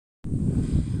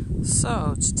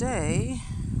So today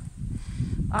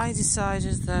I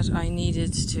decided that I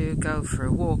needed to go for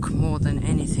a walk more than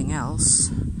anything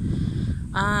else,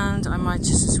 and I might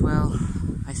just as well,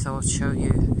 I thought, show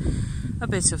you a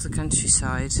bit of the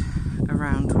countryside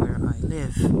around where I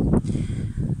live.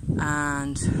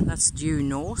 And that's due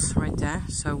north right there,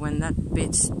 so when that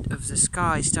bit of the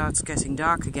sky starts getting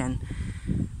dark again,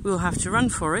 we'll have to run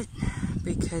for it,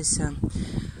 because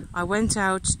I went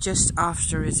out just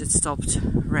after it had stopped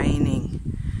raining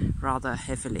rather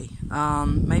heavily,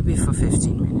 maybe for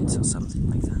 15 minutes or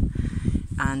something like that.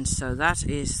 And so that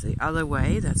is the other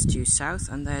way, that's due south,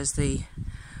 and there's the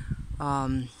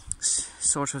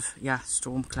sort of,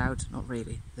 storm cloud, not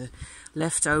really, the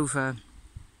leftover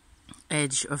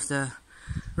edge of the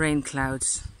rain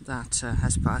clouds that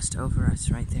has passed over us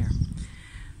right there.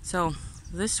 So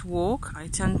this walk I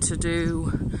tend to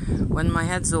do when my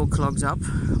head's all clogged up,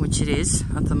 which it is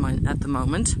at the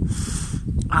moment.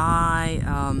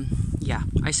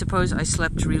 I suppose I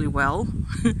slept really well,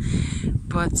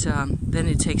 but then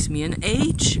it takes me an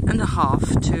age and a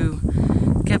half to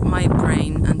get my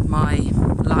brain and my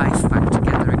life back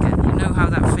together again. You know how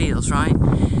that feels, right?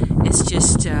 It's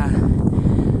just a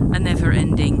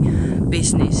never-ending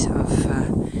business of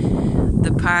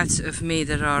the parts of me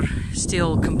that are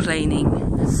still complaining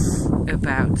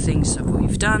about things that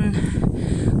we've done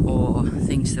or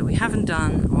things that we haven't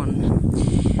done,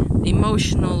 on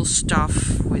emotional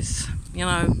stuff with,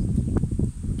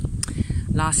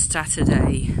 last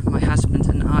Saturday my husband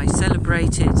and I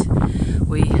celebrated.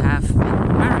 We have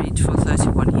been married for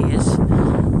 31 years,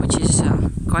 which is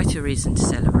quite a reason to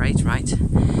celebrate, right?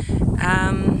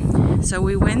 So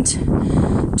we went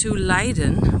to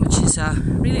Leiden, which is a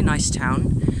really nice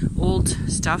town, old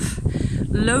stuff,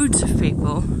 loads of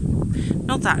people,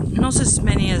 not as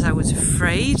many as I was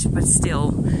afraid, but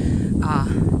still a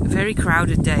very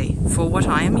crowded day for what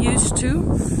I am used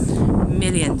to.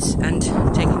 Millions, and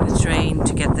taking the train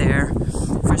to get there,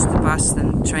 first the bus,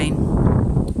 then the train,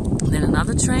 then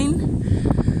another train,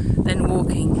 then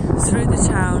walking through the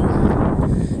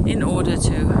town in order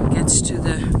to get to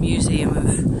the Museum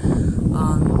of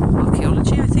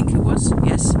Archaeology, I think it was,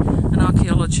 yes, an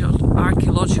archaeological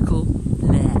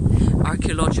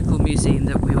museum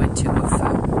that we went to, of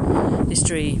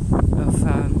history of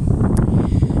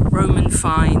Roman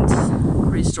finds,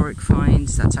 prehistoric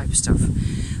finds, that type of stuff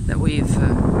that we've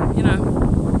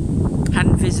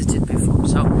hadn't visited before.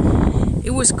 So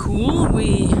it was cool.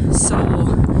 We saw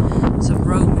some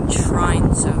Roman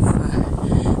shrines of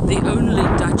the only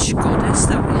Dutch goddess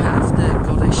that we have, the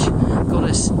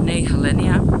goddess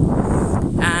Nehelenia.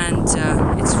 And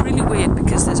it's really weird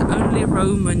because there's only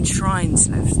Roman shrines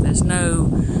left. There's no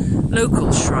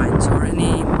local shrines or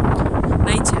any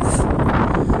native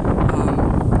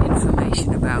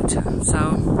information about her.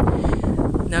 So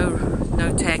no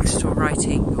text or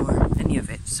writing or any of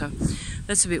it. So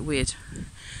that's a bit weird.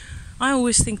 I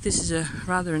always think this is a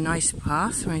rather nice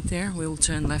path right there. We'll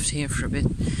turn left here for a bit,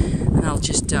 and I'll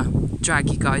just drag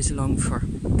you guys along for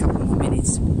a couple more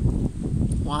minutes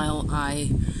while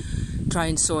I try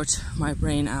and sort my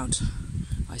brain out,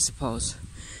 I suppose.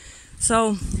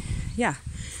 So yeah,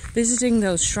 visiting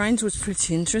those shrines was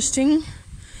pretty interesting.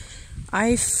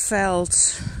 I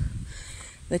felt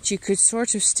that you could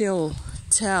sort of still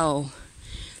tell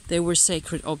they were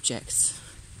sacred objects,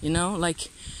 like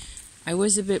I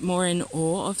was a bit more in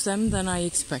awe of them than I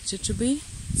expected to be.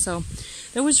 So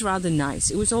that was rather nice.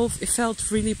 It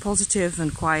felt really positive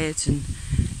and quiet and,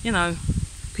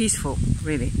 peaceful,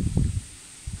 really.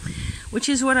 Which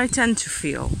is what I tend to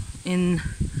feel in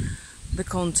the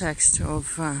context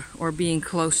of, or being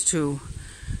close to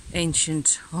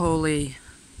ancient, holy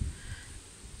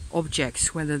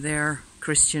objects, whether they're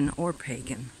Christian or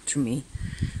pagan, to me.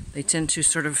 They tend to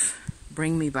sort of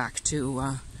bring me back to,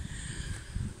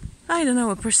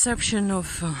 a perception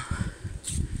of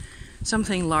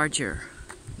something larger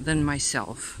than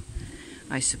myself,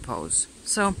 I suppose.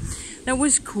 So that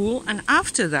was cool. And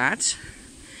after that,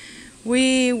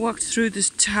 we walked through this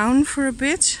town for a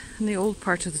bit, in the old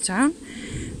part of the town,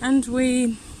 and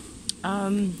we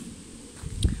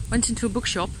went into a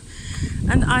bookshop,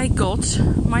 and I got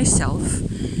myself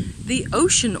the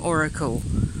Ocean Oracle,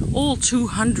 all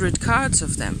 200 cards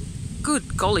of them.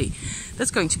 Good golly,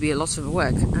 that's going to be a lot of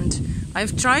work, and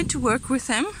I've tried to work with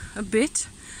them a bit,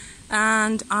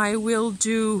 and I will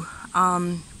do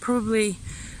probably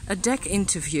a deck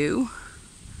interview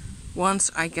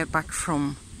once I get back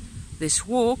from this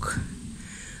walk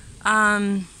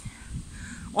on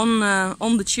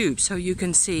the tube, so you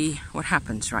can see what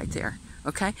happens right there.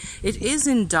 Okay, it is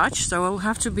in Dutch, so I'll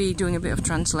have to be doing a bit of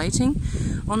translating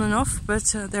on and off,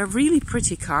 but they're really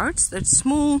pretty cards. They're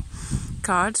small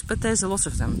cards, but there's a lot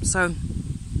of them. So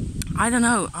I don't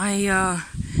know,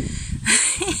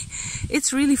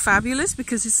 it's really fabulous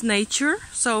because it's nature,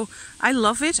 so I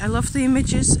love it. I love the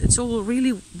images. It's all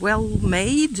really well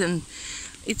made, and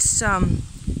it's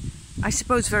I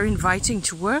suppose very inviting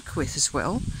to work with as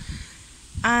well.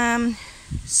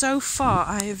 So far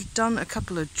I have done a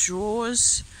couple of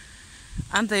draws,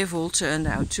 and they've all turned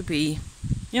out to be,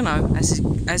 you know,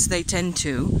 as they tend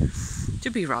to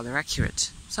be rather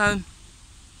accurate. So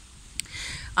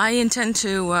I intend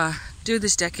to do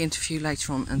this deck interview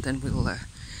later on, and then we'll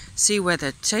see where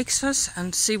that takes us,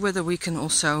 and see whether we can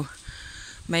also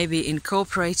maybe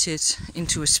incorporate it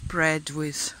into a spread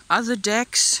with other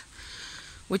decks,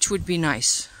 which would be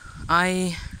nice.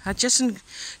 I had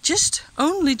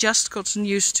only just gotten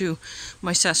used to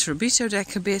my Sassarabito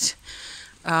deck a bit,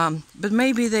 but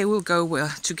maybe they will go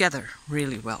together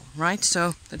really well, right?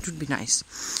 So that would be nice.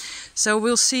 So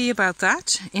we'll see about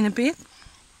that in a bit.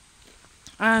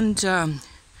 And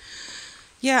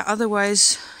yeah,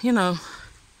 otherwise, you know,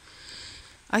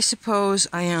 I suppose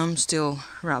I am still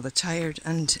rather tired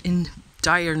and in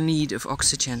dire need of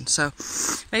oxygen. So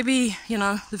maybe, you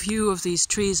know, the view of these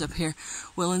trees up here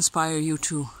will inspire you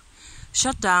to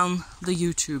shut down the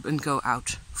YouTube and go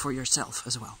out for yourself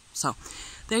as well. So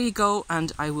there you go,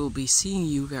 and I will be seeing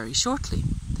you very shortly.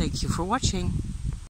 Thank you for watching.